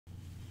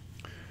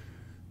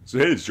So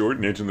hey, it's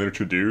Jordan, Ancient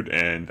Literature Dude,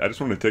 and I just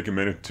want to take a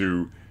minute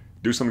to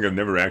do something I've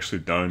never actually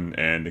done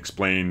and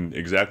explain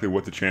exactly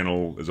what the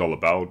channel is all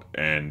about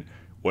and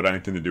what I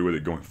intend to do with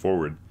it going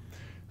forward.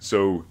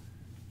 So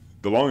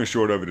the long and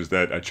short of it is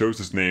that I chose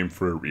this name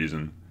for a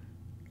reason.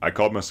 I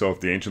called myself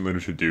the Ancient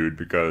Literature Dude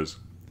because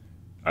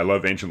I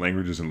love ancient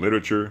languages and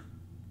literature,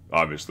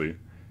 obviously,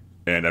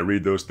 and I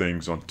read those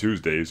things on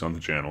Tuesdays on the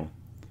channel.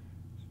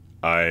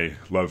 I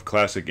love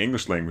classic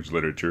English language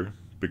literature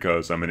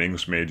because I'm an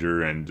English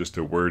major and just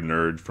a word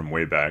nerd from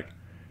way back.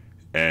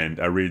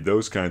 And I read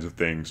those kinds of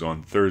things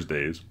on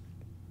Thursdays.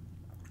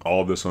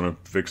 All of this on a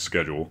fixed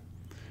schedule.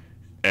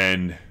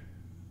 And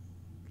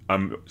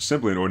I'm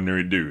simply an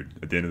ordinary dude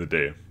at the end of the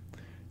day.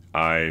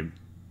 I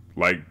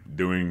like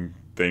doing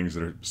things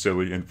that are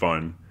silly and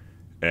fun.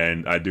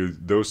 And I do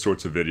those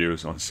sorts of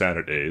videos on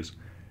Saturdays.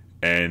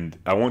 And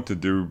I want to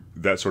do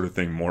that sort of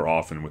thing more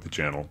often with the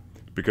channel.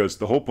 Because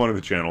the whole point of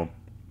the channel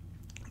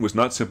was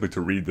not simply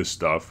to read this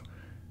stuff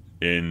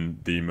in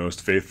the most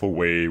faithful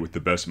way with the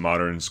best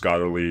modern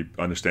scholarly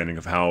understanding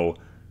of how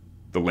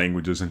the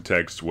languages and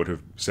texts would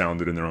have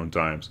sounded in their own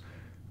times,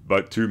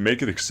 but to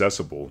make it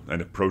accessible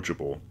and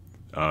approachable,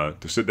 to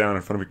sit down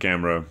in front of a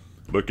camera,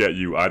 look at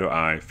you eye to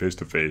eye, face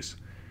to face,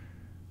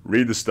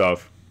 read the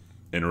stuff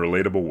in a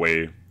relatable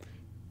way,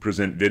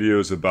 present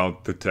videos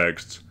about the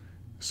text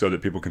so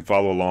that people can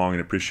follow along and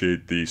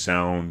appreciate the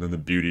sound and the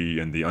beauty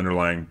and the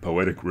underlying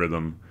poetic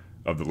rhythm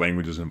of the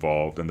languages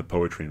involved and the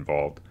poetry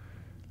involved.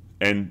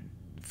 And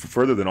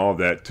further than all of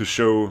that, to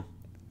show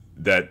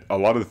that a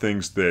lot of the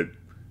things that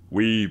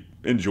we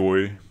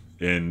enjoy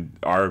in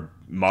our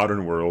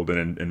modern world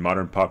and in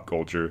modern pop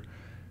culture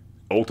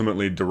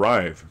ultimately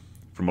derive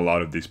from a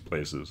lot of these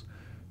places.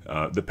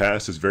 The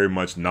past is very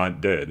much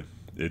not dead.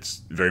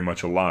 It's very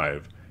much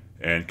alive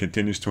and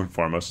continues to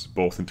inform us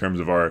both in terms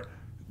of our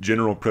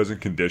general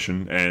present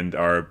condition and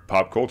our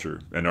pop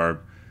culture and our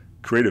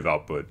creative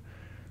output.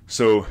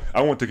 So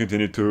I want to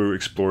continue to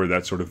explore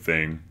that sort of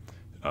thing,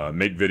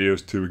 make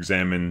videos to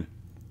examine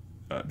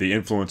the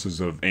influences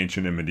of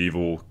ancient and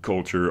medieval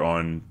culture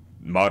on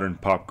modern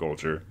pop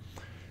culture.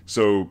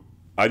 So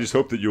I just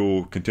hope that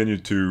you'll continue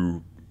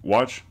to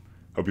watch.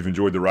 Hope you've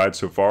enjoyed the ride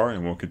so far,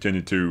 and we'll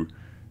continue to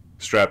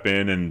strap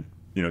in and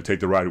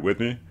take the ride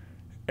with me.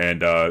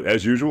 And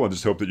as usual, I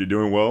just hope that you're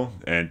doing well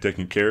and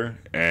taking care,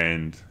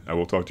 and I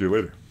will talk to you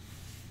later.